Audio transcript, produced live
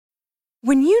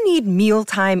When you need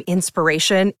mealtime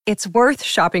inspiration, it's worth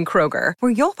shopping Kroger,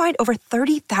 where you'll find over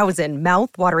 30,000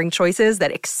 mouth-watering choices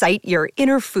that excite your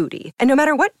inner foodie. And no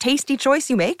matter what tasty choice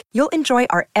you make, you'll enjoy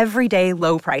our everyday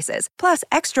low prices, plus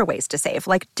extra ways to save,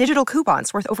 like digital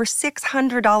coupons worth over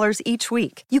 $600 each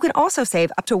week. You can also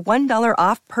save up to $1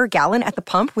 off per gallon at the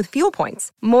pump with fuel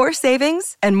points. More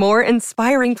savings and more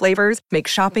inspiring flavors make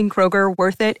shopping Kroger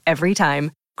worth it every time.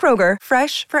 Kroger,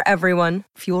 fresh for everyone.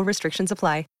 Fuel restrictions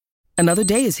apply. Another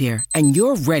day is here, and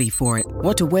you're ready for it.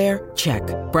 What to wear? Check.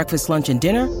 Breakfast, lunch, and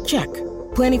dinner? Check.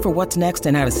 Planning for what's next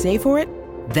and how to save for it?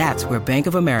 That's where Bank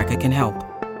of America can help.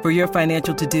 For your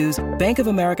financial to-dos, Bank of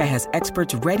America has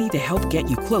experts ready to help get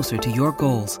you closer to your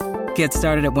goals. Get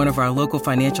started at one of our local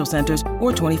financial centers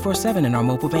or 24/7 in our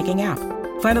mobile banking app.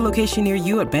 Find a location near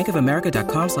you at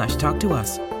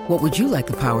bankofamerica.com/talktous. What would you like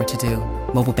the power to do?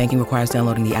 Mobile banking requires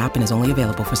downloading the app and is only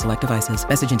available for select devices.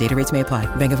 Message and data rates may apply.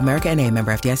 Bank of America N.A.,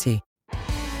 member FDIC.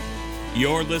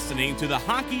 You're listening to the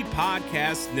Hockey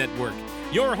Podcast Network,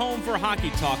 your home for hockey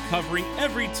talk covering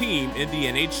every team in the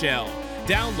NHL.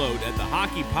 Download at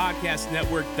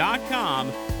thehockeypodcastnetwork.com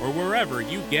or wherever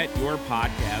you get your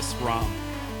podcasts from.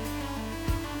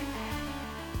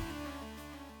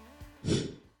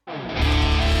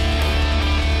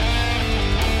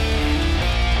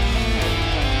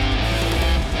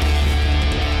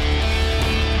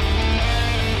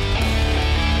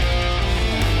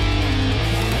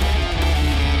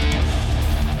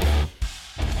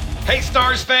 Hey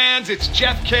Stars fans, it's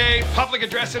Jeff K, public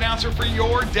address announcer for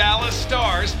your Dallas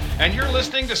Stars, and you're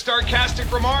listening to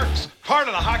Starcastic Remarks, part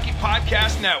of the Hockey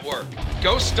Podcast Network.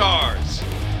 Go Stars!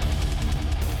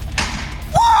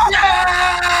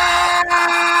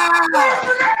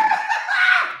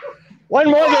 One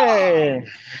more game.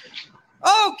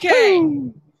 Okay.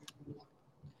 Woo.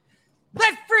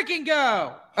 Let's freaking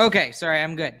go. Okay, sorry,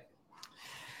 I'm good.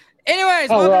 Anyways,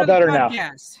 welcome to the podcast.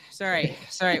 Now.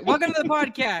 Sorry. Welcome to the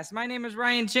podcast. My name is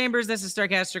Ryan Chambers. This is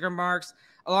Starcastic Remarks,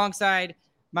 alongside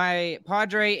my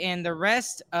padre and the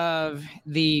rest of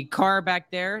the car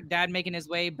back there. Dad making his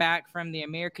way back from the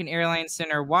American Airlines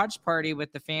Center watch party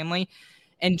with the family,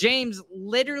 and James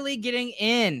literally getting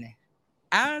in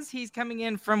as he's coming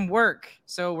in from work.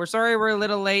 So we're sorry we're a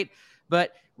little late,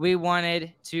 but we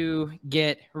wanted to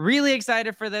get really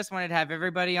excited for this. Wanted to have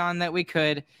everybody on that we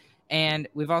could. And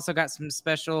we've also got some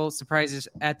special surprises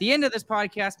at the end of this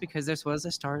podcast because this was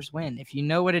a Stars win. If you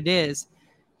know what it is,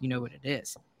 you know what it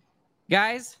is.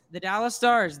 Guys, the Dallas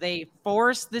Stars, they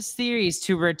forced the series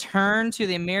to return to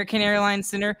the American Airlines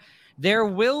Center. There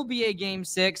will be a Game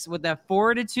 6 with a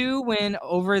 4-2 win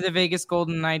over the Vegas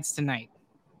Golden Knights tonight.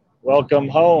 Welcome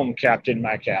home, Captain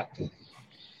My Cap.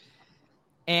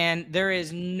 And there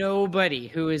is nobody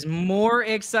who is more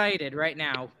excited right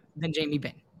now than Jamie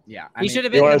Benn. Yeah, he should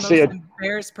have been the most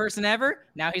embarrassed person ever.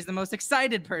 Now he's the most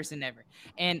excited person ever.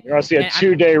 And you want to see a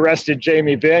 2-day rested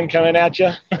Jamie Benn coming at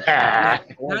you? That's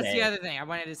the other thing I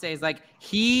wanted to say is, like,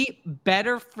 he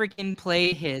better freaking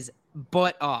play his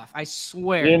butt off. I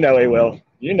swear. You know he will.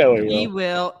 He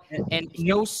will. And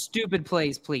no stupid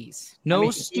plays, please.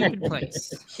 Stupid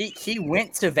plays. He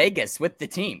went to Vegas with the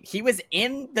team. He was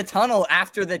in the tunnel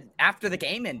after the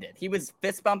game ended. He was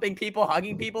fist bumping people,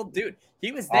 hugging people. Dude,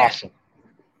 he was there. Awesome.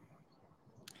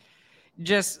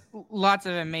 Just lots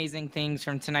of amazing things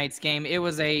from tonight's game. It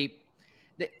was this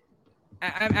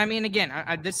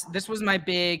was my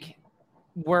big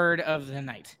word of the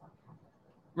night.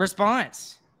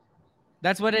 Response.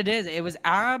 That's what it is. It was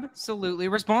absolutely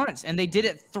response. And they did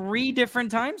it 3 different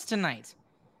times tonight.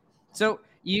 So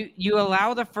you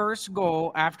allow the first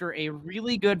goal after a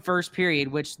really good first period,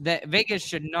 which Vegas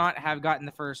should not have gotten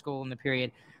the first goal in the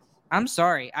period. I'm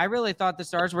sorry. I really thought the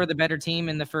Stars were the better team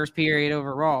in the first period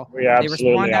overall. They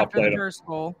respond after the first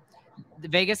goal.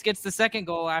 Vegas gets the second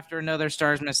goal after another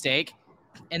Stars mistake.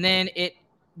 And then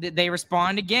they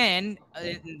respond again.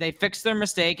 They fix their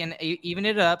mistake and even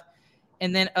it up.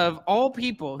 And then of all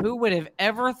people, who would have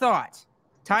ever thought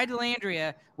Ty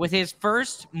Dellandrea with his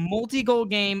first multi-goal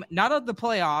game, not of the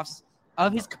playoffs,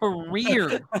 of his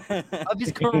career.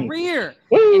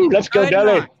 Woo, let's go,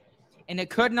 Delly. And it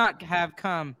could not have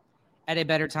come at a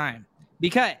better time,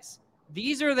 because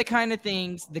these are the kind of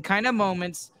things, the kind of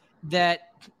moments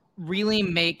that really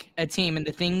make a team, and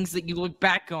the things that you look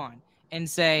back on and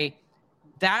say,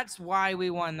 that's why we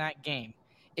won that game,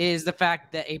 is the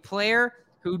fact that a player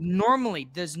who normally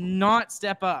does not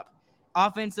step up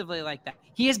offensively like that,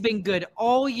 he has been good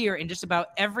all year in just about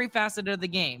every facet of the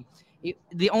game.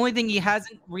 The only thing he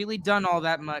hasn't really done all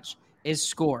that much is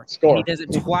score. And he does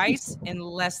it twice in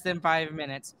less than 5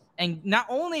 minutes. And not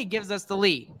only gives us the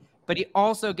lead, but he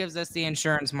also gives us the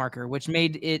insurance marker, which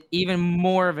made it even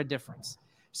more of a difference.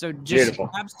 So just Beautiful.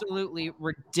 Absolutely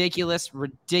ridiculous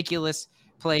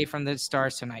play from the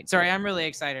Stars tonight. Sorry, I'm really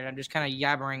excited. I'm just kind of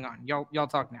yabbering on. Y'all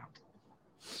talk now.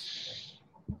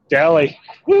 Daly,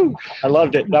 woo! I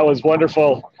loved it. That was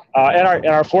wonderful. And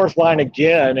our fourth line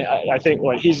again. I think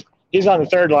he's on the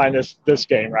third line this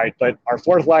game, right? But our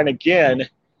fourth line again,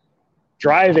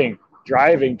 driving,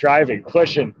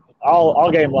 pushing all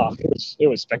game long. It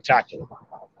was spectacular.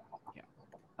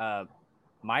 Yeah.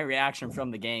 My reaction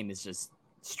from the game is just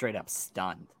straight up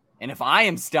stunned. And if I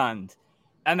am stunned,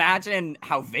 imagine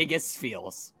how Vegas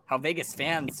feels, how Vegas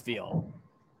fans feel.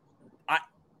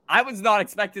 I was not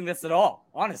expecting this at all,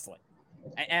 honestly.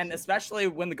 And especially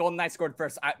when the Golden Knights scored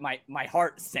first, my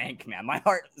heart sank, man. My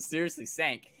heart seriously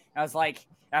sank. I was like,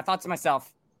 I thought to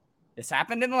myself, this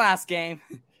happened in the last game.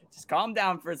 Just calm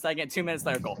down for a second. 2 minutes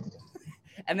later, goal.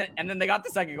 And then they got the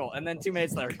second goal. And then 2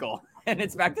 minutes later, goal. And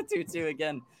it's back to 2-2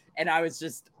 again. And I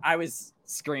was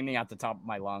screaming at the top of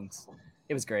my lungs.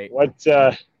 It was great. What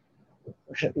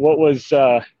was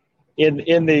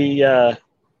in the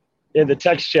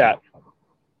text chat?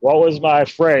 What was my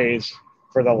phrase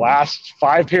for the last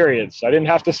 5 periods? I didn't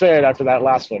have to say it after that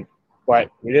last one, but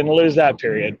we didn't lose that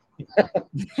period.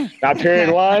 Not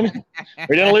period 1.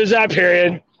 We didn't lose that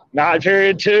period. Not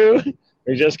period 2.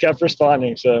 We just kept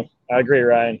responding. So I agree,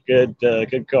 Ryan.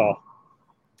 Good call.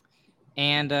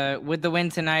 And with the win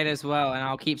tonight as well, and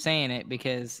I'll keep saying it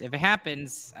because if it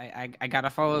happens, I got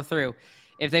to follow through.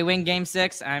 If they win Game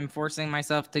 6, I'm forcing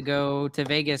myself to go to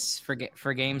Vegas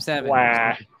for Game 7.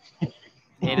 Wow.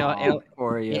 It'll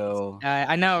for you.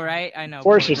 I know, right? I know.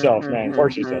 Force yourself, man.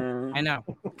 Force yourself. I know.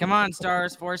 Come on,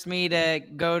 Stars. Force me to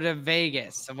go to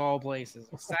Vegas, of all places.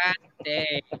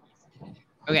 Saturday.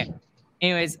 Okay.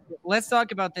 Anyways, let's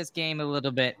talk about this game a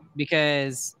little bit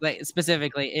because,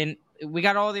 specifically, we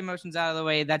got all the emotions out of the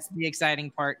way. That's the exciting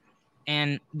part.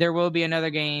 And there will be another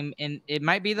game, and it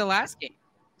might be the last game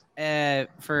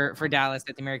for Dallas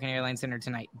at the American Airlines Center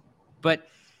tonight. But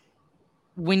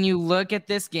when you look at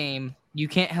this game, you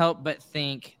can't help but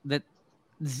think that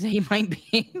they might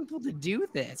be able to do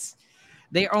this.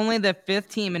 They're only the 5th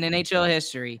team in NHL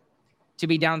history to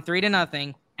be down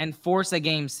 3-0 and force a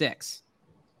Game 6.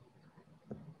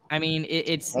 I mean,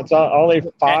 that's only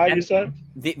 5. You said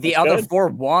the other good. 4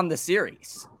 won the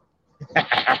series.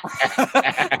 That's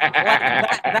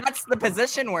the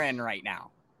position we're in right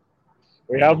now.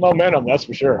 We have momentum, that's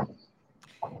for sure.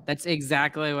 That's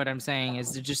exactly what I'm saying.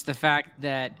 Is just the fact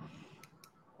that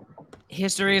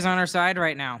history is on our side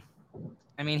right now.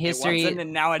 I mean, history. It wasn't,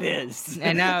 and now it is.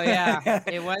 And now, yeah,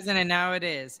 it wasn't, and now it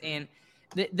is. And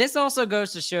this also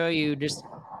goes to show you just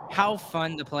how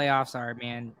fun the playoffs are,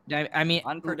 man. I mean,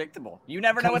 unpredictable. You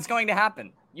never know what's going to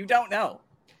happen. You don't know.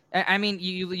 I mean,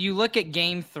 you look at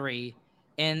Game 3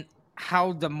 and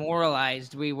how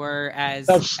demoralized we were as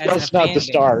that's not the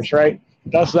Stars, right?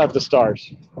 That's not the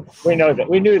Stars. We know that.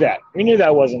 We knew that. We knew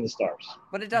that wasn't the Stars.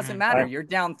 But it doesn't matter. You're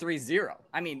down 3-0.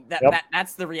 I mean,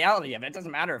 that's the reality of it. It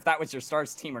doesn't matter if that was your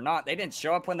Stars team or not. They didn't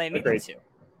show up when they needed to.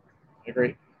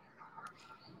 Agreed.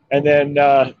 And then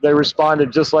they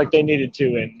responded just like they needed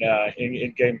to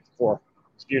in Game 4.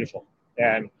 It's beautiful.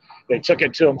 And they took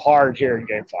it to them hard here in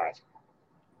Game 5.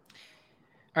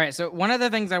 All right, so one of the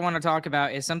things I want to talk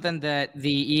about is something that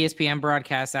the ESPN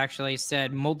broadcast actually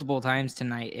said multiple times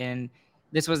tonight, and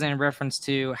this was in reference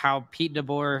to how Pete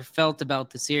DeBoer felt about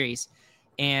the series.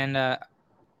 And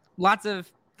lots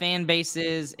of fan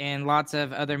bases and lots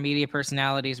of other media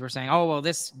personalities were saying, oh, well,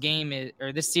 this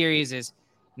series is,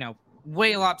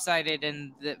 way lopsided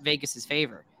in Vegas's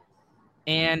favor.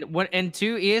 And to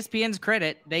ESPN's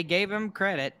credit, they gave him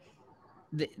credit.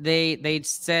 They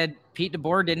said Pete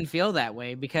DeBoer didn't feel that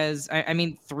way because, I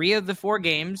mean, 3 of the 4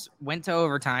 games went to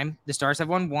overtime. The Stars have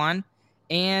won 1.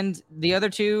 And the other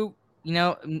 2,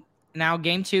 now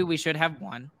Game 2, we should have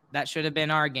won. That should have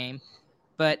been our game.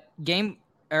 But Game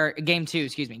 2,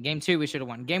 we should have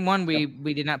won. Game 1,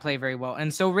 we did not play very well.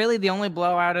 And so really the only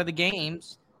blowout of the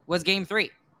games was Game 3.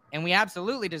 And we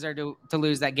absolutely deserved to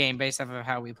lose that game based off of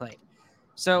how we played.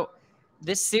 So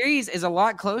this series is a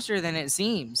lot closer than it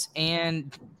seems.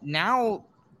 And now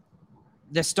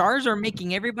the Stars are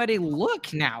making everybody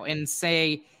look now and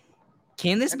say,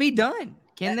 can this be done?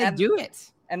 Can they do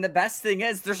it? And the best thing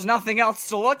is there's nothing else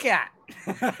to look at.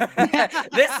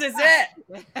 This is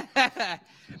it.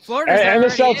 Florida's and the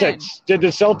Celtics. In. Did the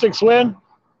Celtics win?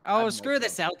 Oh, screw the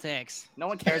Celtics. No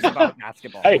one cares about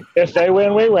basketball. Hey, if they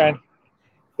win, we win.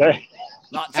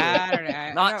 Not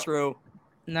true. Not true.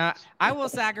 No, I will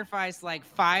sacrifice like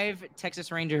 5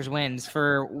 Texas Rangers wins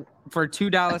for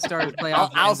 $2 Stars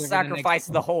playoff. I'll sacrifice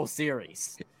the whole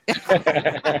series.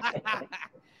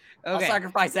 I'll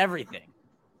sacrifice everything.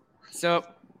 So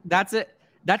that's a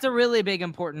really big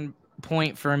important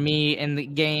point for me in the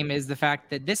game is the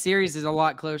fact that this series is a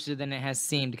lot closer than it has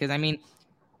seemed. Because I mean,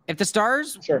 if the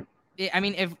Stars,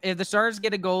 if the Stars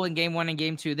get a goal in game 1 and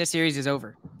game 2, this series is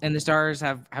over, and the Stars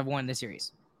have won the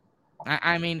series.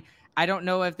 I mean, I don't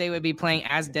know if they would be playing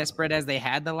as desperate as they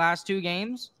had the last 2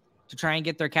 games to try and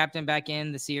get their captain back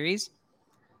in the series.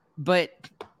 But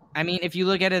I mean, if you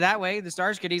look at it that way, the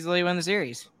Stars could easily win the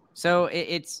series. So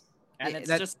it's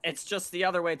just the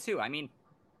other way too. I mean,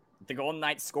 the Golden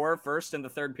Knights score first in the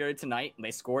third period tonight, and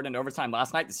they scored in overtime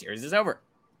last night. The series is over.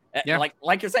 Yeah.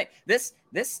 Like you're saying,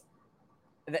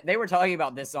 they were talking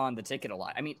about this on the ticket a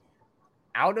lot. I mean,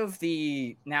 out of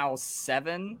the now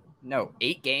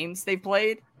 8 games they've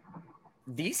played,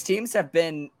 these teams have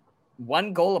been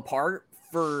 1 goal apart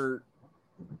for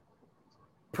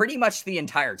pretty much the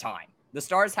entire time. The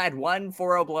Stars had 1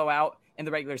 4-0 blowout in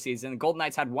the regular season. The Golden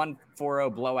Knights had 1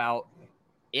 4-0 blowout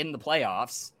in the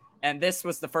playoffs. And this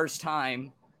was the first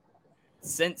time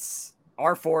since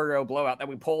our 4-0 blowout that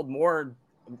we pulled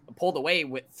away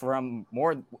with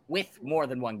more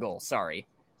than 1 goal. Sorry.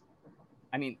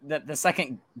 I mean, the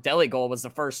second Delhi goal was the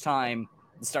first time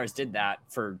the Stars did that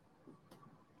for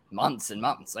months and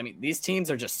months. I mean, these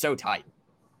teams are just so tight.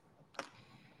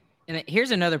 And here's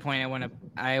another point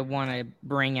I want to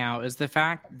bring out is the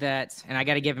fact that, and I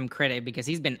got to give him credit because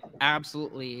he's been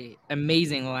absolutely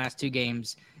amazing the last 2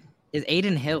 games, is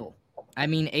Adin Hill. I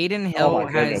mean, Adin Hill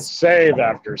has save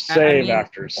after save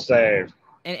after save.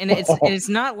 And it's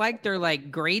not like they're like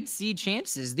grade C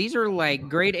chances. These are like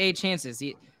grade A chances.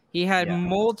 He had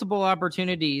multiple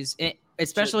opportunities,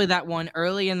 especially that one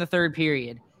early in the third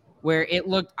period where it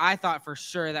looked, I thought for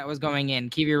sure that was going in.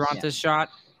 Kiviranta's shot,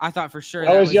 I thought for sure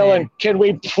I was yelling, can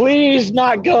we please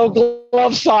not go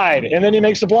glove side? And then he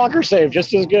makes a blocker save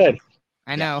just as good.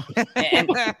 I know.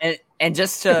 and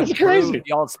just to prove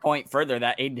y'all's point further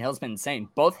that Adin Hill's been insane,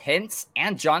 both Hintz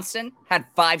and Johnston had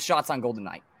 5 shots on Golden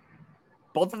Knight.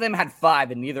 Both of them had 5,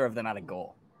 and neither of them had a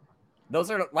goal. Those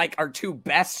are like our 2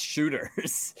 best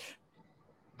shooters.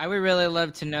 I would really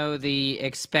love to know the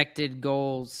expected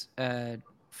goals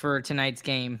for tonight's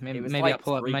game. Maybe like I'll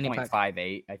pull up Money Puck.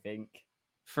 3.58, I think.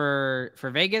 For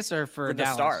Vegas or for Dallas?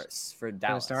 The Stars. For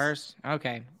Dallas. For the Stars?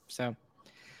 Okay. So, all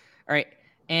right.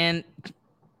 And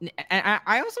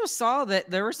I also saw that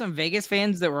there were some Vegas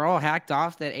fans that were all hacked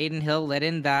off that Adin Hill let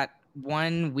in that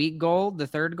 1 weak goal, the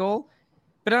 3rd goal.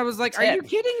 But I was like, are you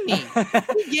kidding me?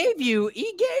 He gave you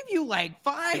like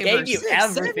 5 he gave or you 6,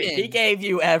 everything. 7. He gave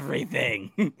you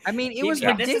everything. I mean, it was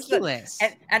ridiculous.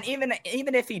 And even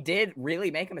if he did really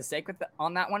make a mistake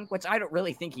on that one, which I don't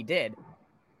really think he did,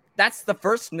 that's the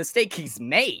first mistake he's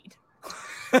made.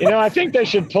 I think they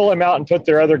should pull him out and put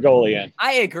their other goalie in.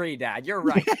 I agree, Dad. You're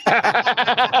right.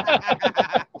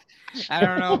 I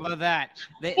don't know about that.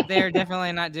 They're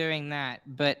definitely not doing that.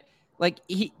 But like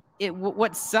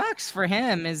what sucks for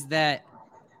him is that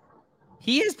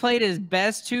he has played his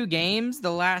best 2 games,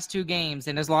 the last 2 games,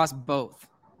 and has lost both.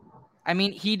 I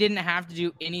mean, he didn't have to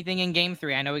do anything in game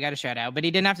 3. I know we got a shutout, but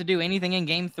he didn't have to do anything in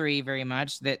game 3 very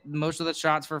much. That most of the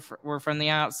shots were from the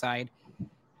outside.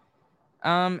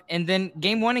 And then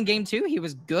game 1 and game 2, he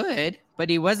was good, but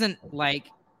he wasn't like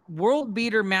world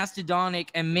beater, mastodonic,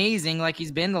 amazing like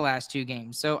he's been the last 2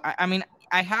 games. So, I mean,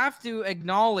 I have to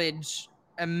acknowledge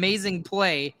amazing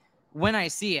play when I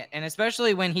see it, and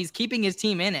especially when he's keeping his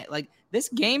team in it. Like, this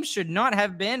game should not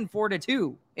have been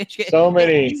 4-2. So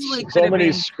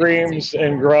many screams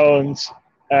and groans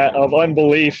of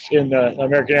unbelief in the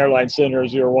American Airlines Center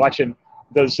as we were watching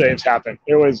those saves happen.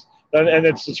 It was, and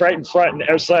it's right in front,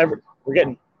 and we're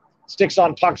getting sticks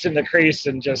on pucks in the crease,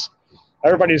 and just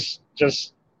everybody's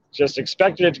just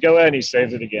expected it to go in. He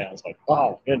saves it again. It's like,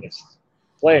 oh goodness,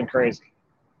 playing crazy.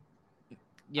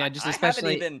 Yeah, just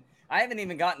especially. I haven't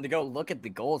even gotten to go look at the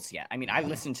goals yet. I mean, I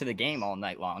listened to the game all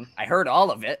night long. I heard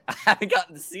all of it. I haven't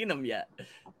gotten to see them yet.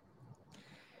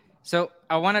 So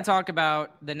I want to talk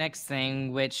about the next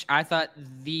thing, which I thought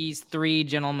these 3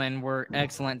 gentlemen were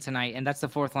excellent tonight, and that's the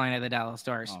 4th line of the Dallas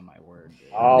Stars. Oh my word!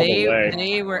 Dude.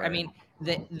 They were. I mean,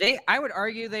 they. I would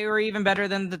argue they were even better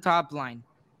than the top line.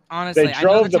 Honestly, they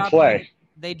drove the play. Line,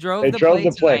 they drove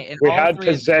the play. We had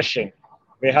possession.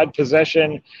 We had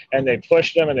possession, and they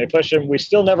pushed them, and they pushed them. We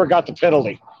still never got the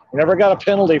penalty. We never got a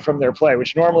penalty from their play,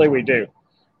 which normally we do.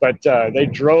 But they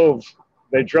drove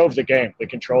the game. They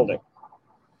controlled it,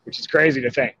 which is crazy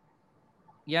to think.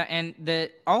 Yeah, and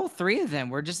all 3 of them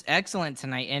were just excellent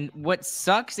tonight. And what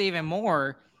sucks even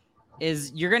more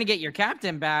is you're going to get your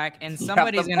captain back, and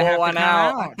somebody's going to pull have to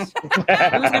come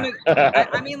out. Who's gonna,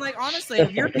 I mean, like, honestly,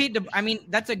 if you're Pete, I mean,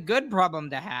 that's a good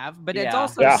problem to have, but it's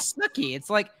also sucky. It's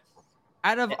like,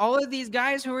 out of all of these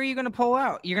guys, who are you going to pull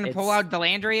out? You're going to pull out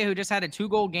Delandria, who just had a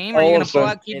 2-goal game? Or are you going to pull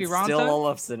out Kiwi Ronta? It's still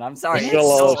Olofsson. I'm sorry. It's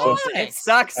still Olofsson. It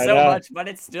sucks so much, but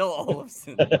it's still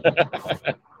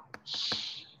Olofsson.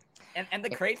 And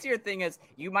the crazier thing is,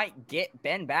 you might get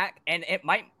Ben back, and it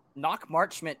might knock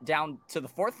Marchment down to the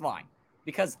 4th line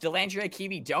because Delandria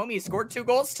Kiwi Domi scored 2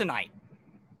 goals tonight.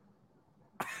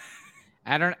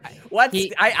 I don't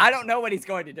know what he's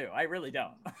going to do. I really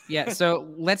don't. Yeah, so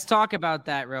let's talk about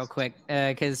that real quick,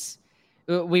 because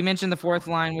we mentioned the 4th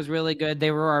line was really good.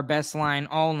 They were our best line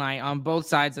all night on both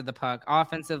sides of the puck,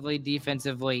 offensively,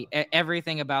 defensively,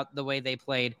 everything about the way they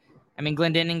played. I mean,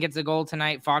 Glendening gets a goal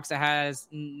tonight. Foxa has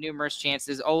numerous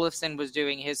chances. Olofsson was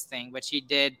doing his thing, which he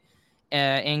did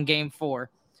in Game 4.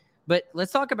 But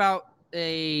let's talk about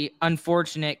a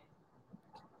unfortunate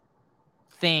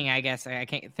thing, I guess. I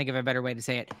can't think of a better way to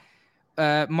say it.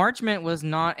 Marchment was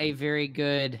not a very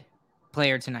good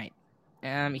player tonight.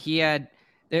 He had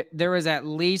there was at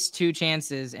least 2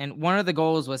 chances, and one of the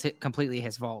goals was completely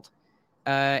his fault.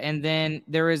 And then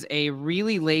there was a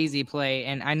really lazy play,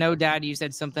 and I know, Dad, you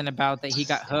said something about that he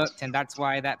got hooked, and that's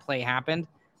why that play happened.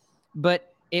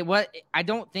 But I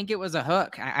don't think it was a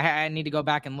hook. I need to go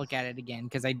back and look at it again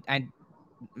because I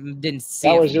didn't see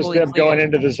it. That was just them going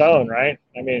into the zone, right?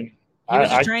 I mean, he was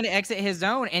just trying to exit his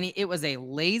zone, and it was a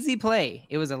lazy play.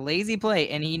 It was a lazy play,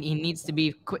 and he needs to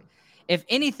be quick. If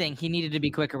anything, he needed to be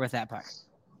quicker with that puck.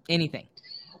 Anything.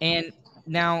 And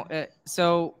now,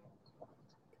 so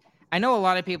I know a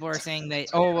lot of people are saying that,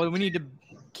 we need to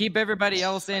keep everybody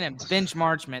else in and bench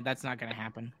Marchment. That's not going to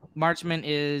happen. Marchment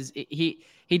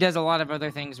he does a lot of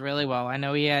other things really well. I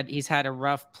know he's had a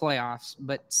rough playoffs,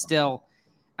 but still.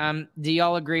 Do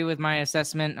y'all agree with my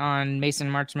assessment on Mason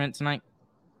Marchment tonight?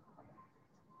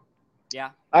 Yeah.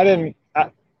 I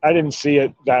didn't see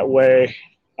it that way.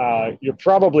 You're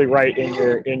probably right in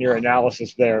your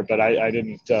analysis there, but I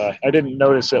didn't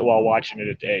notice it while watching it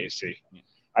at the AAC.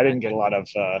 I didn't get a lot of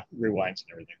rewinds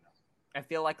and everything. I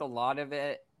feel like a lot of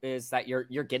it is that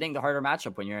you're getting the harder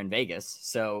matchup when you're in Vegas.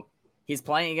 So he's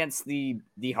playing against the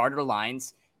harder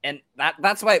lines, and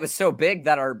that's why it was so big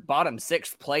that our bottom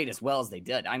 6 played as well as they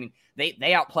did. I mean,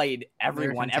 they outplayed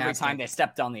everyone every time they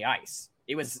stepped on the ice.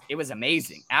 It was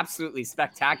amazing, absolutely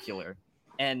spectacular.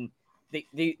 And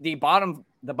the bottom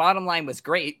line was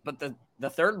great, but the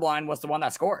third line was the one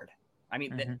that scored. I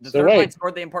mean, the third line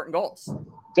scored the important goals.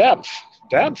 Depth.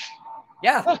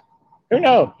 Yeah. Huh. Who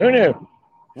knew?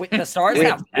 The Stars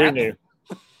have depth. We knew.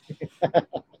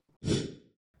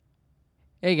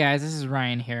 Hey guys, this is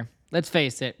Ryan here. Let's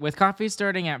face it, with coffee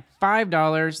starting at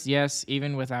 $5, yes,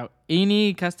 even without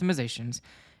any customizations,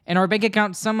 and our bank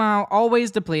account somehow always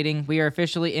depleting, we are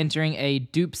officially entering a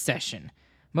dupe session.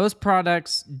 Most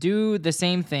products do the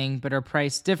same thing, but are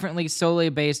priced differently solely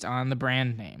based on the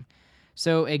brand name.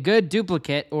 So a good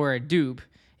duplicate, or a dupe,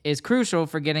 is crucial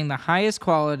for getting the highest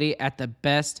quality at the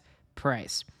best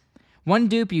price. One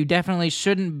dupe you definitely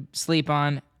shouldn't sleep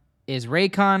on is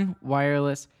Raycon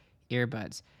wireless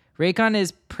earbuds. Raycon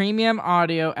is premium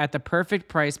audio at the perfect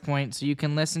price point so you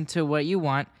can listen to what you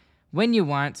want, when you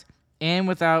want, and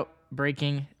without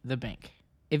breaking the bank.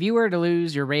 If you were to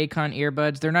lose your Raycon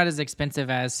earbuds, they're not as expensive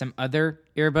as some other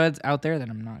earbuds out there that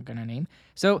I'm not going to name.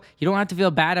 So you don't have to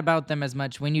feel bad about them as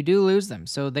much when you do lose them.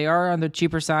 So they are on the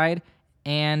cheaper side,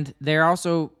 and they're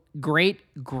also great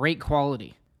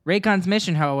quality. Raycon's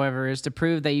mission, however, is to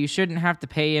prove that you shouldn't have to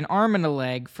pay an arm and a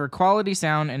leg for quality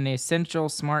sound and essential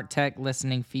smart tech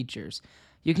listening features.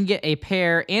 You can get a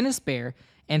pair and a spare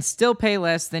and still pay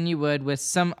less than you would with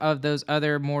some of those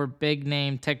other more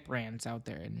big-name tech brands out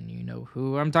there, and you know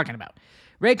who I'm talking about.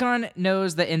 Raycon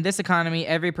knows that in this economy,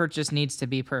 every purchase needs to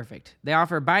be perfect. They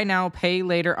offer buy now, pay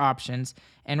later options,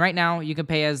 and right now you can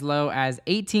pay as low as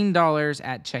 $18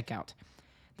 at checkout.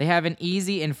 They have an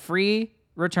easy and free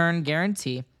return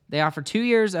guarantee. They offer 2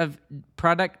 years of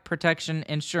product protection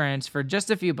insurance for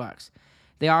just a few bucks.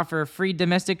 They offer free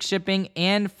domestic shipping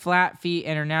and flat fee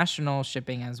international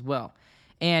shipping as well.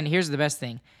 And here's the best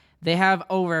thing. They have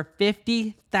over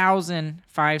 50,000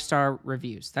 5-star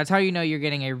reviews. That's how you know you're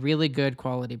getting a really good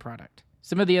quality product.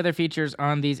 Some of the other features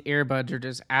on these earbuds are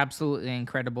just absolutely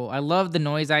incredible. I love the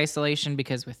noise isolation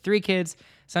because with 3 kids,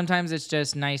 sometimes it's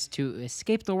just nice to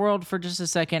escape the world for just a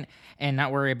second and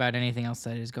not worry about anything else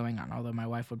that is going on. Although my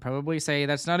wife would probably say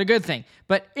that's not a good thing.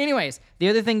 But anyways, the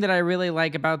other thing that I really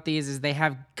like about these is they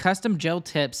have custom gel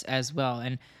tips as well.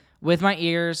 And with my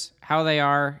ears, how they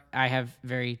are, I have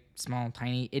very small,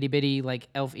 tiny, itty-bitty, like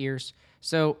elf ears.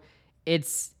 So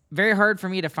it's very hard for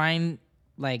me to find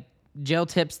like gel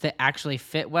tips that actually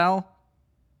fit well,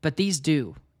 but these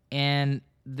do, and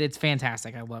it's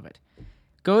fantastic. I love it.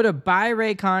 Go to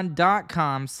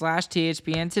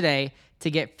buyraycon.com/THPN today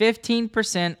to get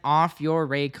 15% off your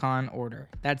Raycon order.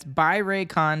 That's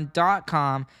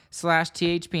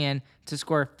buyraycon.com/THPN to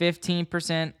score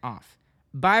 15% off.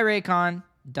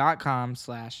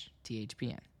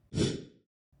 buyraycon.com/THPN.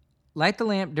 Light the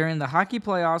lamp during the hockey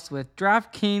playoffs with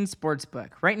DraftKings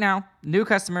Sportsbook. Right now, new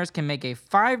customers can make a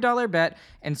 $5 bet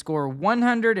and score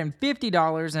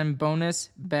 $150 in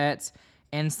bonus bets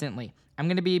instantly. I'm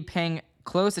going to be paying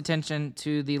close attention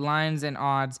to the lines and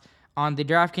odds on the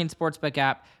DraftKings Sportsbook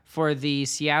app for the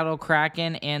Seattle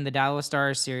Kraken and the Dallas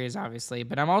Stars series, obviously.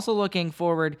 But I'm also looking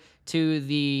forward to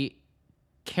the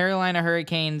Carolina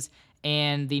Hurricanes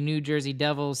and the New Jersey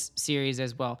Devils series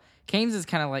as well. Canes is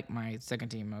kind of like my second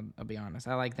team, I'll be honest.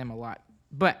 I like them a lot.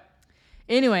 But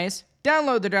anyways,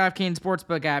 download the DraftKings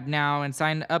Sportsbook app now and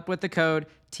sign up with the code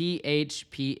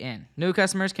THPN. New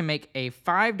customers can make a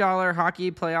 $5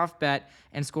 hockey playoff bet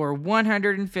and score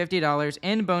 $150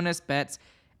 in bonus bets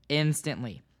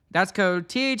instantly. That's code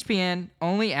THPN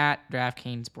only at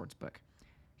DraftKings Sportsbook.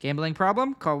 Gambling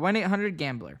problem? Call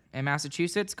 1-800-GAMBLER. In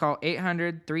Massachusetts, call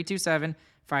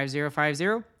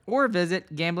 800-327-5050 or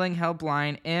visit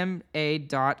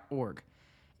gamblinghelplinema.org.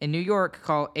 In New York,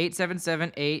 call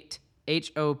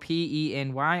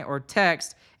 877-8-HOPENY or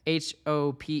text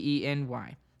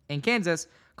HOPENY. In Kansas,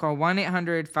 call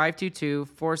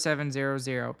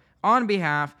 1-800-522-4700 on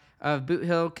behalf of Boot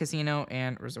Hill Casino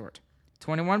and Resort.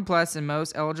 21 plus in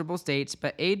most eligible states,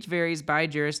 but age varies by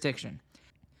jurisdiction.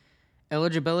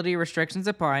 Eligibility restrictions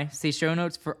apply. See show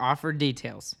notes for offer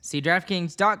details. See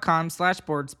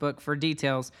DraftKings.com/sportsbook for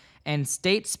details and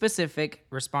state-specific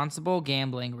responsible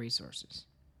gambling resources.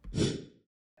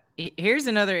 Here's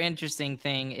another interesting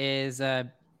thing is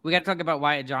we got to talk about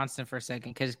Wyatt Johnston for a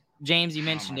second because James, you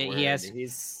mentioned it. He has so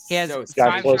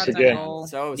 5 shots on again. goal.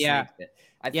 So yeah,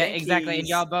 exactly. And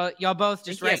y'all both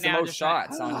just right now the most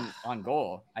shots on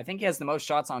goal. I think he has the most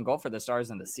shots on goal for the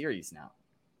Stars in the series now.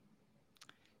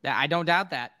 I don't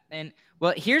doubt that. And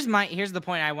well, here's the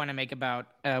point I want to make about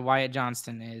Wyatt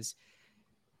Johnston is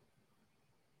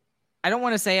I don't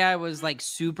want to say I was like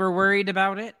super worried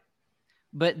about it,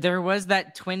 but there was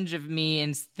that twinge of me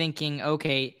in thinking,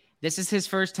 okay, this is his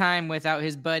first time without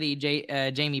his buddy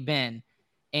Jamie Benn,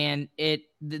 and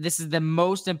this is the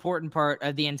most important part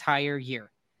of the entire year.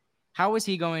 How is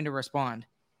he going to respond?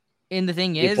 And the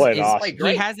thing is awesome.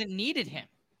 He hasn't needed him.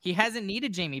 He hasn't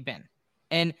needed Jamie Benn.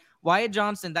 And Wyatt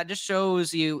Johnston, that just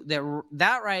shows you that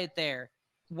right there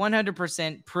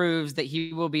 100% proves that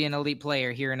he will be an elite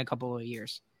player here in a couple of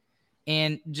years.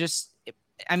 And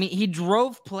he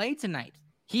drove play tonight.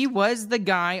 He was the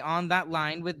guy on that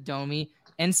line with Domi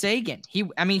and Sagan. He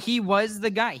was the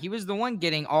guy. He was the one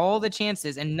getting all the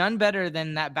chances, and none better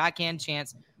than that backhand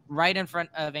chance right in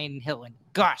front of Aiden Hill. And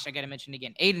gosh, I got to mention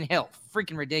again, Aiden Hill,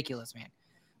 freaking ridiculous, man.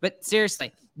 But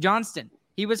seriously, Johnston,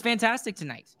 he was fantastic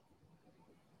tonight.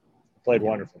 Played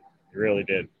wonderful. He really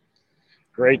did.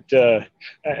 Great. He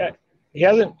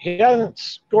hasn't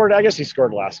scored. I guess he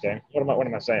scored last game. What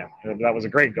am I saying? That was a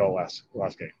great goal last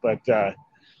game. But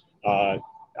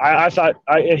I thought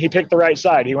he picked the right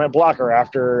side. He went blocker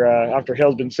after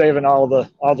Hill's been saving all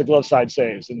the glove side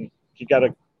saves, and he got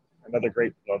another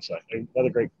great glove side,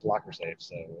 another great blocker save.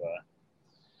 So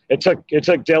it took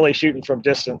Dilly shooting from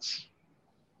distance,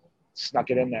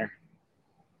 snuck it in there.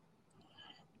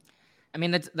 I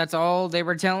mean, that's all they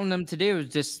were telling them to do is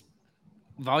just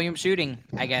volume shooting,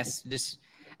 I guess.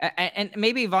 And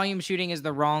maybe volume shooting is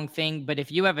the wrong thing, but if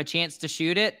you have a chance to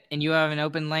shoot it and you have an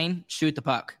open lane, shoot the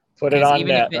puck. Put it on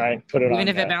net, right? Even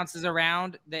if it bounces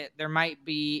around, there might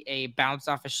be a bounce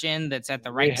off a shin that's at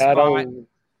the right spot. We had a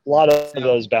lot of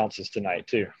those bounces tonight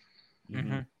too.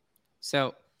 Mm-hmm.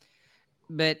 So,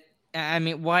 but I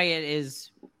mean, Wyatt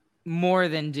is more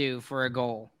than due for a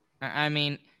goal. I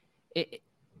mean,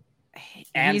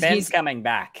 Ben's coming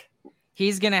back.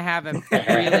 He's going to have a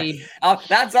really...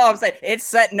 that's all I'm saying. It's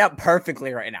setting up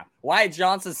perfectly right now. Wyatt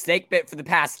Johnson's snake bit for the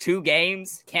past 2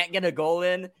 games, can't get a goal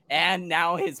in, and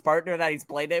now his partner that he's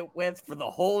played it with for the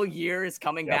whole year is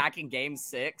coming back in game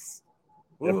 6.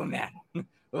 Ooh, man.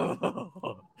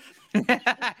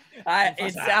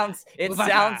 It sounds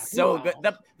so good.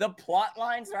 The plot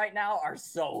lines right now are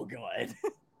so good.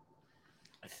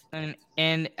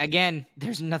 And again,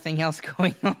 there's nothing else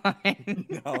going on.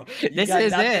 No, this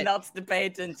is nothing else to pay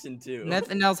attention to.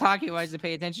 Nothing else hockey-wise to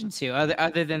pay attention to,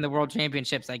 other than the World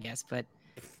Championships, I guess. But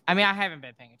I mean, I haven't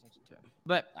been paying attention to it.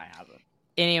 But I haven't.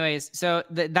 anyways, so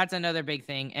that's another big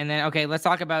thing. And then, okay, let's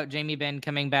talk about Jamie Benn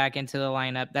coming back into the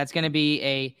lineup. That's going to be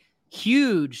a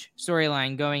huge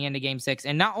storyline going into Game 6.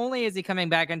 And not only is he coming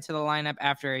back into the lineup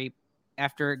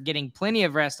after getting plenty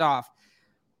of rest off,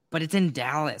 but it's in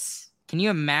Dallas. Can you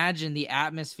imagine the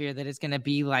atmosphere that it's going to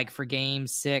be like for Game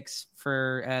 6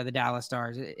 for the Dallas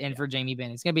Stars and for Jamie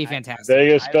Benn? It's going to be fantastic.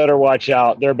 Vegas better watch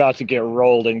out. They're about to get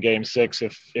rolled in Game 6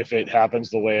 if it happens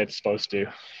the way it's supposed to.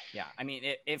 Yeah, I mean,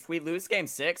 if we lose Game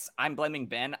 6, I'm blaming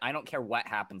Ben. I don't care what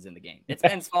happens in the game. It's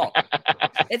Ben's fault.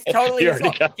 It's totally his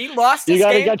fault. He lost us You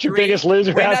game got your 3, biggest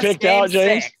loser hat picked out,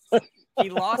 James. He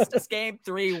lost us Game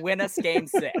 3, win us Game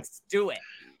 6. Do it.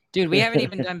 Dude, we haven't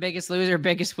even done biggest loser,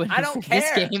 biggest winner. I don't for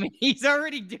care. This game. He's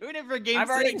already doing it for Game 6. I've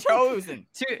already chosen.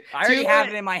 I already have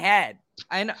it in my head.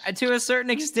 I know, to a certain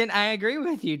extent, I agree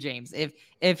with you, James.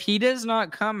 If he does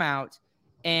not come out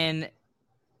and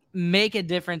make a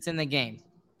difference in the game,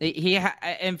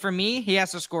 and for me, he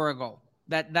has to score a goal.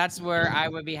 That's where I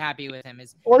would be happy with him.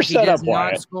 Is or if he set does up not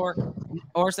Wyatt. score,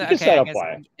 or set, He can okay, set I up guess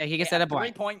Wyatt. he can set up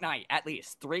Wyatt. 3.9 at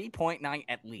least. 3.9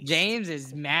 at least. James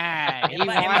is mad.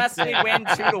 Unless we win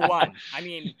 2-1. I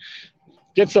mean,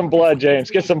 get some blood,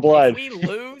 James. Get some blood.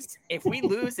 If we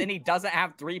lose and he doesn't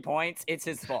have 3 points, it's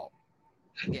his fault.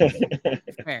 Yes.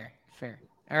 Fair.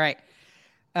 All right.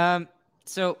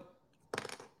 So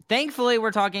thankfully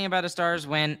we're talking about a Stars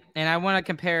win, and I want to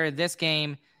compare this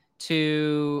game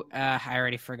to I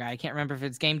already forgot. I can't remember if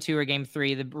it's Game 2 or Game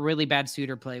 3, the really bad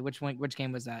Suter play. Which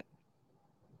game was that?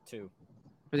 2.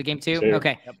 For the Game 2? 2.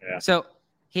 Okay. Yep. Yeah. So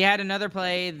he had another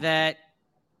play that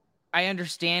I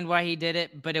understand why he did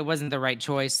it, but it wasn't the right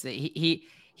choice. He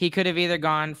could have either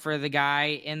gone for the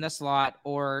guy in the slot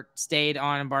or stayed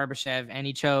on Barbashev, and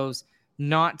he chose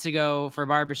not to go for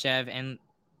Barbashev, and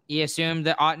he assumed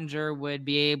that Ottinger would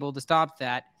be able to stop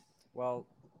that. Well,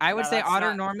 I would say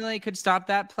Otter normally could stop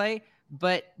that play,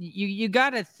 but you got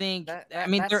to think. I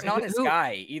mean, that's not his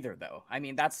guy either, though. I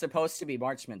mean, that's supposed to be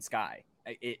Marchman's guy.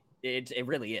 It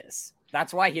really is.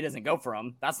 That's why he doesn't go for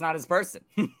him. That's not his person.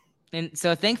 And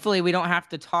so thankfully we don't have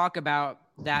to talk about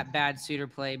that bad Suter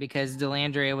play because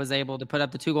Delandria was able to put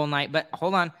up the 2-goal night. But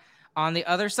hold on the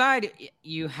other side,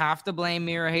 you have to blame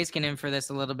Miro Heiskanen for this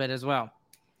a little bit as well.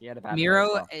 He had a bad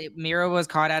Miro was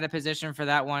caught out of position for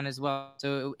that one as well.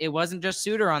 So it wasn't just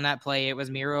Suter on that play; it was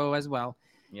Miro as well.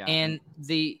 Yeah. And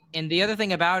the other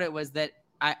thing about it was that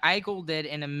Eichel did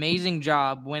an amazing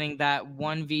job winning that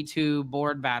 1v2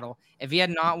 board battle. If he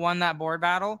had not won that board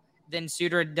battle, then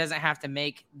Suter doesn't have to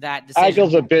make that decision.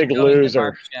 Eichel's a big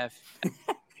loser.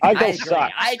 Eichel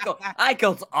sucks.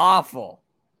 Eichel's awful.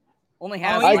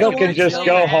 Eichel can just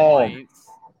go home. Points.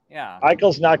 Yeah.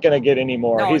 Eichel's not going to get any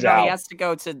more. He's out. He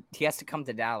has to come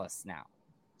to Dallas now.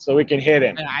 So we can hit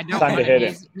him. Time to hit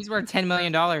him. He's worth $10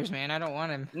 million, man. I don't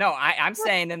want him. No, I'm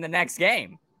saying in the next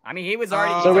game. I mean, he was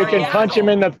already. So we can punch him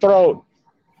in the throat.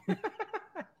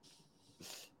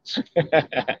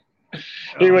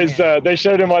 They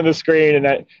showed him on the screen,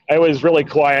 and I was really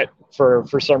quiet for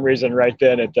some reason right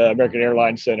then at the American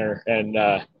Airlines Center, and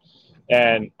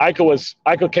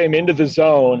Eichel came into the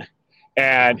zone,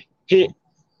 and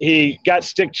he got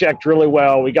stick checked really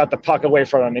well. We got the puck away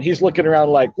from him, and he's looking around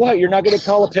like, "What? You're not going to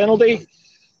call a penalty?"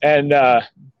 And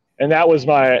that was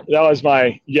my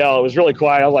yell. It was really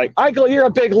quiet. I was like, "Eichel, you're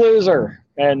a big loser,"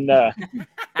 and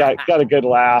got a good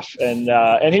laugh.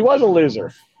 And he was a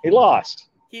loser. He lost.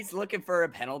 He's looking for a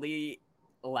penalty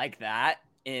like that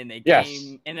in a yes.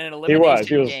 game, in an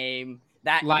elimination game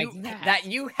that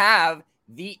you have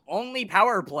the only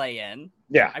power play in.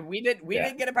 Yeah, we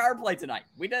didn't get a power play tonight.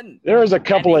 We didn't. There was a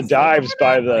couple of dives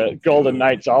by the Golden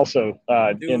Knights also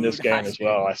in this game as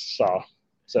well. I saw.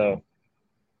 So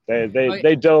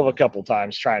they dove a couple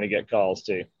times trying to get calls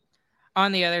too.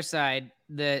 On the other side,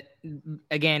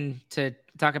 again to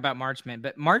talk about Marchment,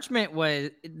 but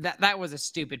Marchment that was a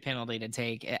stupid penalty to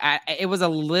take. It was a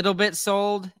little bit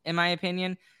sold in my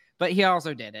opinion, but he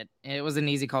also did it. It was an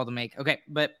easy call to make. Okay,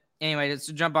 but anyway, just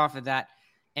to jump off of that.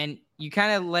 And you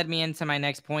kind of led me into my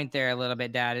next point there a little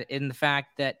bit, Dad, in the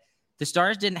fact that the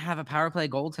Stars didn't have a power play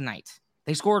goal tonight.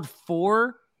 They scored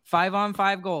 4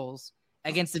 5-on-5 goals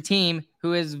against a team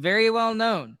who is very well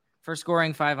known for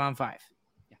scoring 5-on-5.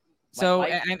 Yeah. So,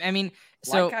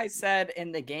 like I said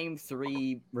in the Game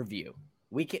 3 review,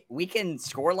 we can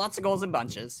score lots of goals in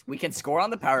bunches. We can score on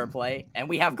the power play, and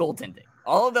we have goaltending.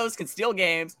 All of those can steal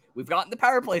games. We've gotten the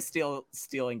power play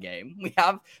stealing game. We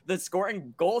have the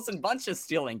scoring goals in bunches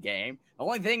stealing game. The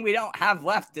only thing we don't have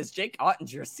left is Jake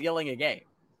Ottinger stealing a game,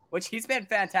 which he's been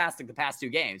fantastic the past 2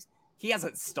 games. He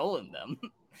hasn't stolen them.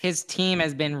 His team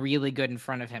has been really good in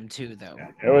front of him too, though.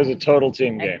 Yeah, it was a total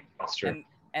team game. That's true.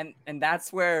 And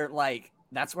that's where, like,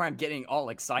 that's where I'm getting all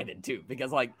excited too,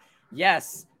 because like,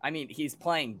 yes, I mean, he's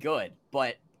playing good,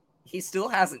 but he still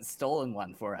hasn't stolen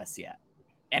one for us yet.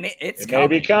 And it's coming.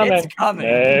 Maybe coming. It's coming.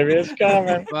 Maybe it's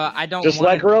coming. Well, I don't just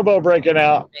want like Robo breaking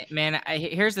out. Man,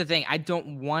 here's the thing. I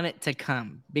don't want it to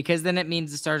come because then it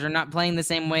means the Stars are not playing the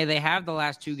same way they have the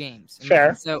last 2 games.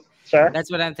 Fair. So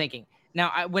that's what I'm thinking.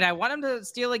 Now, would I want them to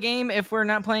steal a game if we're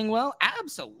not playing well?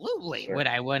 Absolutely. Sure. Would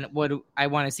I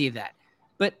want to see that?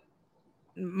 But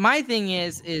my thing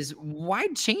is why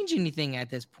change anything at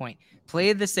this point?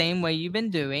 Play the same way you've been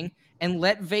doing and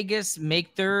let Vegas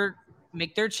make their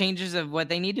changes of what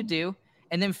they need to do,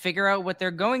 and then figure out what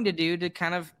they're going to do to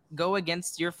kind of go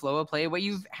against your flow of play, what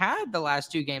you've had the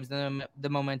last 2 games, the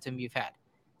momentum you've had.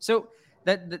 So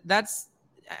that's,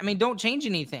 I mean, don't change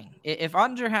anything. If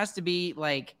Ottinger has to be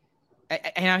like,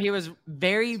 now he was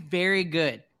very, very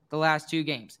good the last 2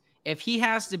 games. If he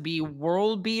has to be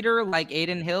world beater like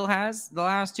Aiden Hill has the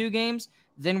last 2 games,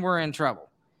 then we're in trouble.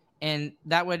 And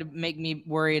that would make me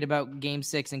worried about game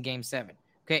 6 and game 7.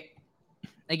 Okay.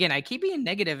 Again, I keep being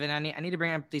negative, and I need to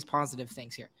bring up these positive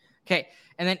things here. Okay,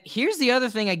 and then here's the other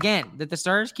thing, again, that the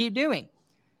Stars keep doing.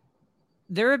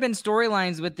 There have been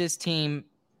storylines with this team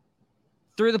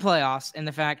through the playoffs, and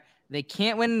the fact they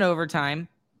can't win in overtime.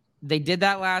 They did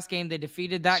that last game. They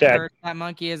defeated that curse. That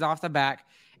monkey is off the back.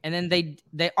 And then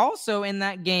they also in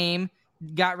that game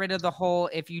got rid of the whole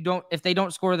if they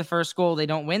don't score the first goal, they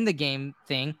don't win the game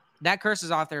thing. That curse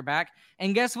is off their back.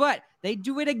 And guess what? They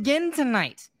do it again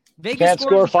tonight. Vegas can't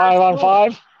score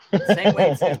 5-on-5. Same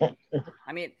way too.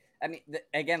 I mean,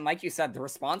 again, like you said, the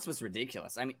response was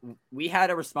ridiculous. I mean, we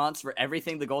had a response for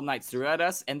everything the Golden Knights threw at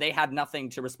us, and they had nothing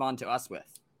to respond to us with.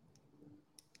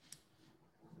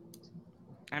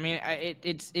 I mean,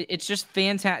 it's just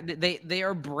fantastic. They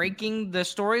are breaking the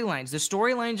storylines. The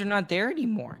storylines are not there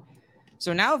anymore.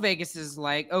 So now Vegas is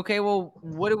like, okay, well,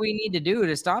 what do we need to do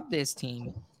to stop this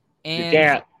team? And you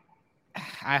can't.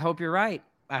 I hope you're right.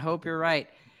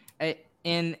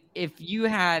 And if you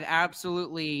had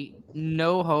absolutely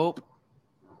no hope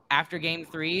after game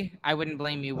 3, I wouldn't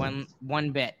blame you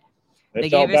one bit. They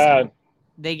felt bad.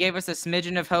 They gave us a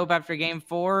smidgen of hope after game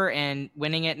 4 and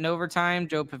winning it in overtime.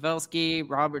 Joe Pavelski,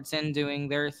 Robertson doing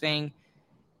their thing.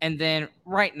 And then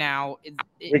right now,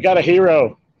 we got a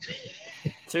hero.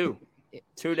 2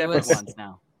 different ones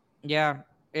now. Yeah.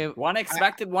 One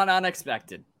expected, one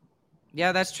unexpected.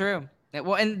 Yeah, that's true.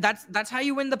 Well, and that's how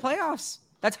you win the playoffs.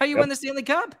 That's how you win the Stanley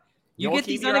Cup. You get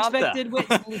these unexpected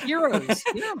heroes.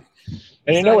 Yeah.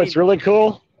 And you know what's really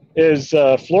cool is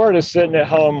Florida's sitting at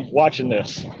home watching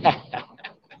this.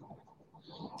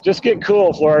 Just get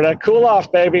cool, Florida. Cool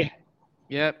off, baby.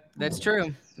 Yep, that's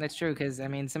true. That's true because, I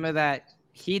mean, some of that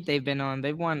heat they've been on,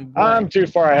 they've won. I'm too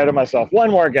far ahead of myself.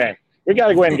 One more game. We got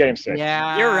to win game 6.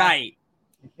 Yeah. You're right.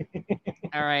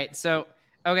 All right. So,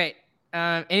 okay.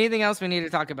 Anything else we need to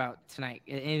talk about tonight?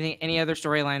 Any other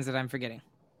storylines that I'm forgetting?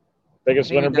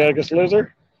 Biggest winner, biggest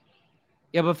loser?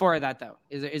 Yeah, before that, though.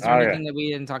 Is there anything that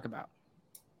we didn't talk about?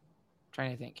 I'm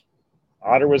trying to think.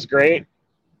 Otter was great.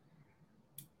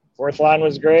 Fourth line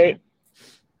was great.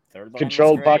 Third line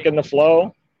controlled puck in the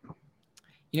flow.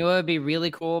 You know what would be really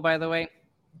cool, by the way?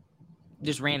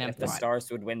 Just random if the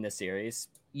Stars would win the series.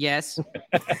 Yes.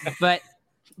 But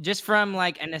just from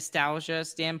like a nostalgia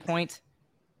standpoint,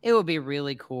 it would be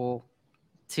really cool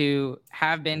to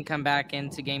have Ben come back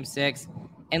into game 6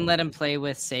 and let him play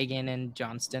with Sagan and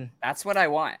Johnston. That's what I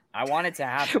want. I want it to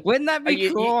happen. Wouldn't that be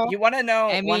cool? You want to know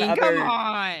come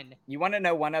on. You want to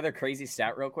know one other crazy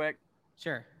stat real quick?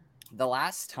 Sure. The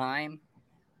last time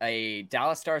a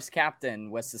Dallas Stars captain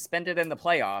was suspended in the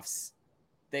playoffs,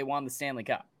 they won the Stanley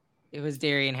Cup. It was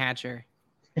Darian Hatcher.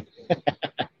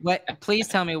 Please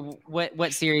tell me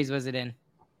what series was it in?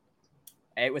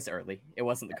 It was early. It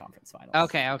wasn't the conference finals.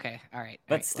 Okay. All right.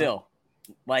 But still.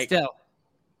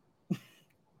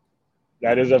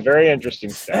 That is a very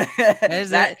interesting stat.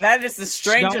 that is the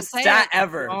strangest stat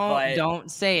ever.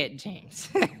 Don't say it, James.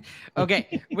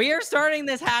 Okay, we are starting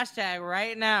this hashtag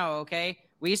right now, okay?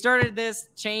 We started this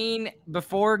chain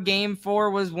before game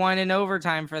 4 was won in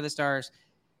overtime for the Stars.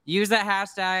 Use that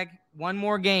hashtag. One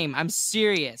more game. I'm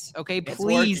serious. Okay,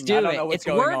 please do it. It's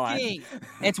working.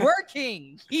 It's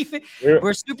working.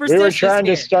 We're superstitious. We were trying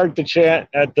to start the chant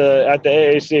at the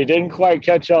AAC. Didn't quite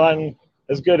catch on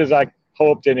as good as I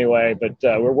hoped anyway, but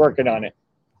we're working on it.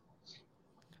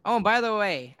 Oh, and by the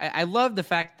way, I love the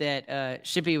fact that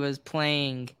Shippy was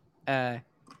playing.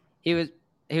 He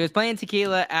was playing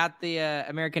tequila at the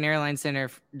American Airlines Center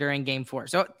during Game 4.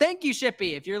 So thank you,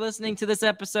 Shippy. If you're listening to this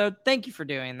episode, thank you for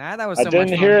doing that. That was so much fun. I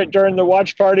didn't hear it during the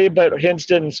watch party, but Hintz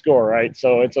didn't score, right?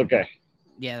 So it's okay.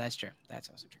 Yeah, that's true. That's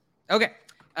also true. Okay,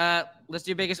 let's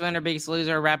do biggest winner, biggest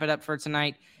loser, wrap it up for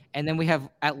tonight. And then we have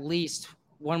at least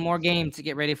one more game to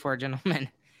get ready for, gentlemen.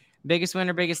 Biggest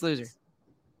winner, biggest loser.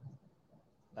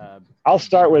 I'll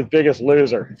start with biggest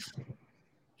loser.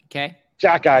 Okay.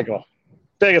 Jack Eichel,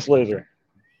 biggest loser.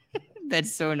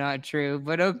 That's so not true,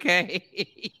 but okay.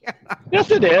 Yes,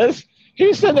 it is.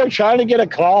 He's sitting there trying to get a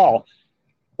call.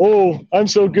 Oh, I'm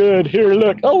so good. Here,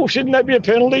 look. Oh, shouldn't that be a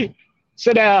penalty?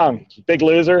 Sit down, big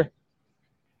loser.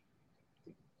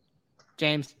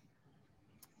 James.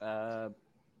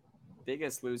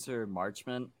 Biggest loser,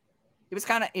 Marchment. He was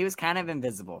kind of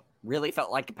invisible. Really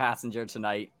felt like a passenger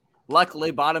tonight.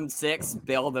 Luckily, bottom 6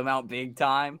 bailed him out big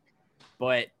time,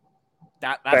 but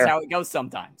that's Fair. how it goes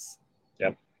sometimes.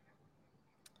 Yep.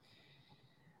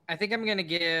 I think I'm gonna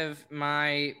give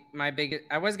my biggest.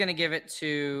 I was gonna give it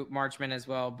to Marchment as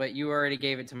well, but you already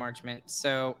gave it to Marchment,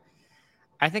 so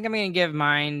I think I'm gonna give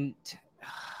mine.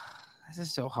 This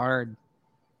is so hard.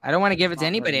 I don't want to give it to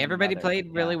anybody. Everybody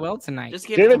played really well tonight. Just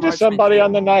Give it to somebody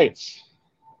on the Knights.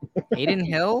 Aiden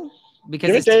Hill, because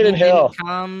Give his it to team Aiden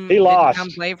Hill. he lost. Come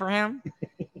play for him.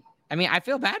 I mean, I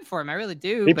feel bad for him. I really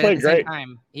do. He but played at the same great.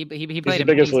 time, he played He's the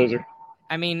biggest amazing. loser.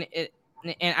 I mean,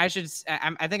 and I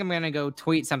think I'm gonna go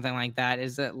tweet something like that.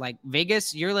 Is that like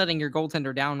Vegas? You're letting your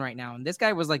goaltender down right now, and this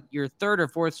guy was like your 3rd or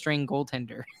 4th string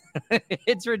goaltender.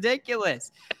 It's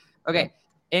ridiculous. Okay.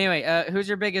 Anyway, who's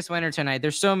your biggest winner tonight?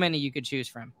 There's so many you could choose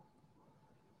from.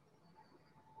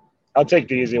 I'll take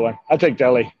the easy one. I'll take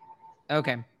Delhi.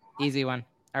 Okay, easy one.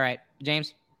 All right,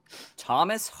 James.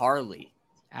 Thomas Harley.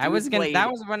 That was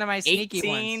one of my sneaky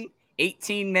ones.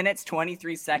 18 minutes,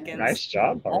 23 seconds. Nice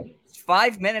job, Harley.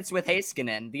 5 minutes with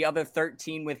Heiskanen, the other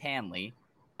 13 with Hanley.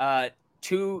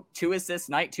 Two assists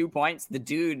night, 2 points. The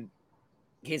dude,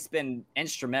 he's been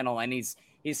instrumental, and he's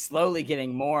slowly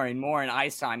getting more and more in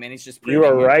ice time, and he's just You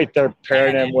were right there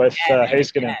pairing him with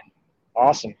Heiskanen.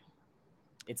 Awesome.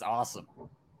 It's awesome.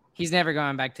 He's never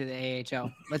going back to the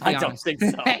AHL. Let's be honest. I don't think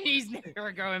so. He's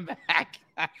never going back.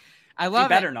 I love he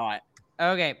better not.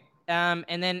 Okay.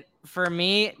 And then for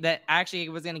me, that actually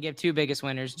was going to give 2 biggest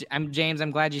winners. James,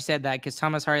 I'm glad you said that because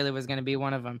Thomas Harley was going to be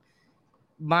one of them.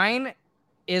 Mine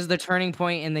is the turning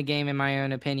point in the game, in my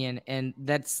own opinion, and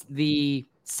that's the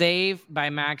save by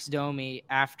Max Domi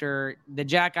after the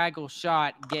Jack Eichel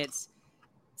shot gets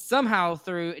somehow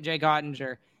through Jake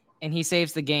Ottinger, and he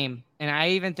saves the game. And I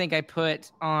even think I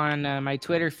put on my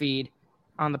Twitter feed,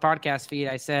 on the podcast feed,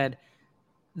 I said,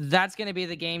 that's going to be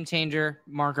the game changer.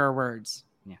 Mark our words.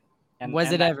 Yeah.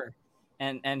 Ever?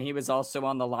 And he was also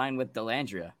on the line with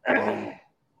Delandria.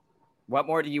 What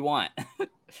more do you want?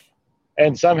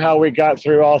 And somehow we got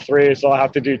through all 3, so I'll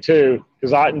have to do 2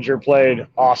 because Ottinger played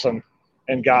awesome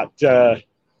and got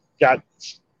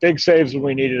big saves when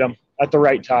we needed them at the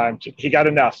right time. He got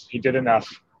enough. He did enough.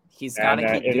 He's got to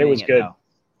keep doing it. It was good. Though.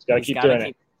 He's got to keep doing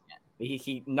it.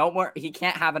 He no more. He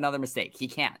can't have another mistake. He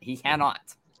can't. He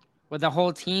cannot. Well, the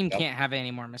whole team can't have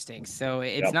any more mistakes. So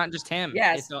it's not just him.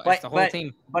 Yes, it's the whole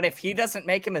team. But if he doesn't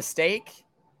make a mistake,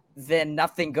 then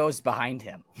nothing goes behind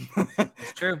him.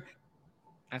 That's true.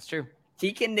 That's true.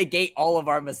 He can negate all of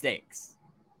our mistakes.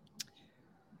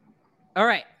 All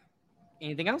right.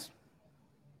 Anything else?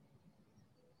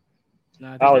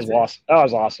 No, that was awesome. That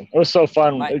was awesome. It was so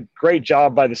fun. Great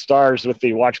job by the Stars with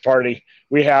the watch party.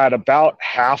 We had about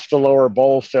half the lower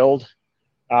bowl filled,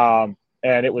 and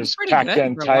it was packed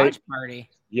in tight. Watch party.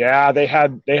 Yeah, they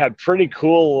had pretty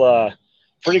cool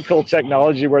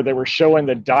technology where they were showing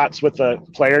the dots with the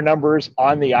player numbers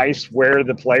on the ice where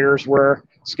the players were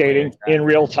skating in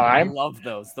real time. I love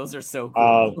those. Those are so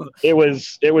cool. It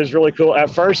was really cool.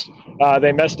 At first,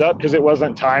 they messed up because it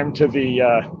wasn't timed to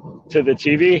the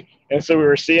TV, and so we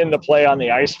were seeing the play on the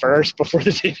ice first before the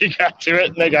TV got to it,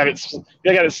 and they got it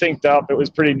synced up. It was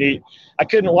pretty neat. I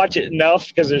couldn't watch it enough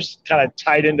because it's kind of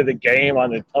tied into the game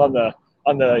on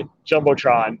the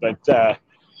jumbotron, but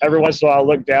every once in a while I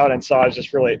looked down and saw it was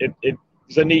just really it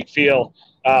was a neat feel.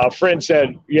 A friend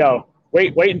said,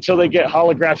 wait until they get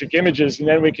holographic images, and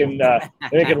then we can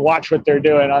watch what they're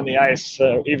doing on the ice,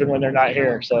 even when they're not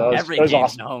here. So it was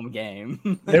awesome. A home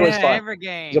game. It was fun. Every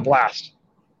game. It was a blast.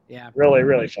 Yeah. Really,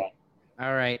 really fun.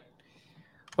 All right.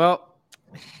 Well,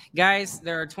 guys,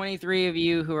 there are 23 of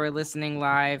you who are listening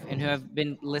live and who have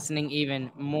been listening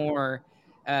even more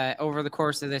over the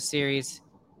course of this series.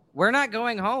 We're not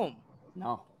going home.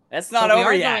 No, that's not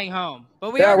over yet. We're going home.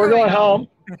 But we're going home.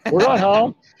 We're going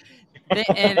home.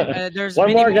 And there's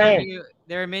one more game.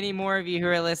 There are many more of you who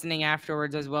are listening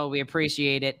afterwards as well. We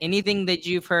appreciate it. Anything that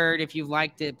you've heard, if you've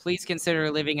liked it, please consider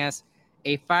leaving us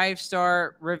a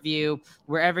 5-star review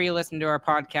wherever you listen to our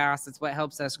podcast. It's what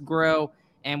helps us grow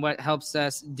and what helps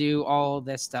us do all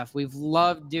this stuff. We've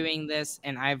loved doing this,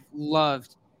 and I've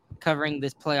loved covering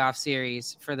this playoff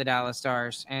series for the Dallas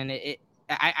Stars. And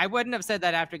I wouldn't have said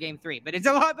that after Game 3, but it's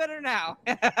a lot better now.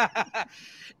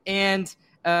 And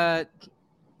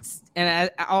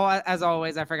as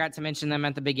always, I forgot to mention them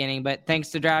at the beginning, but thanks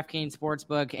to DraftKings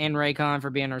Sportsbook and Raycon for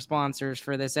being our sponsors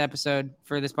for this episode,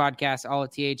 for this podcast, all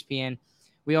at THPN.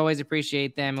 We always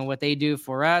appreciate them and what they do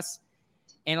for us.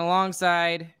 And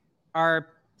alongside our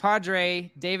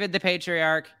Padre, David the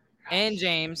Patriarch, and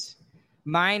James,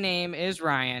 my name is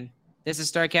Ryan. This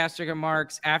is Starcastic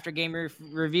Remarks after game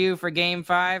review for Game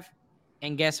 5.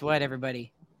 And guess what,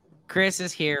 everybody? Chris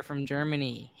is here from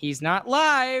Germany. He's not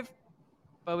live,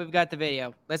 but we've got the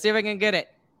video. Let's see if I can get it.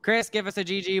 Chris, give us a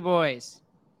GG, boys.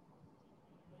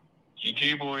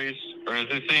 GG, boys. Or as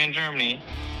they say in Germany,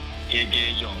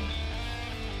 GG Jones.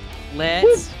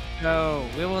 Let's go.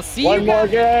 We will see One more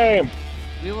game.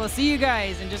 We will see you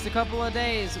guys in just a couple of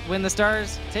days when the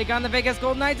Stars take on the Vegas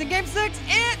Golden Knights in Game 6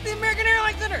 at the American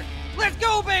Airlines Center. Let's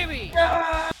go, baby!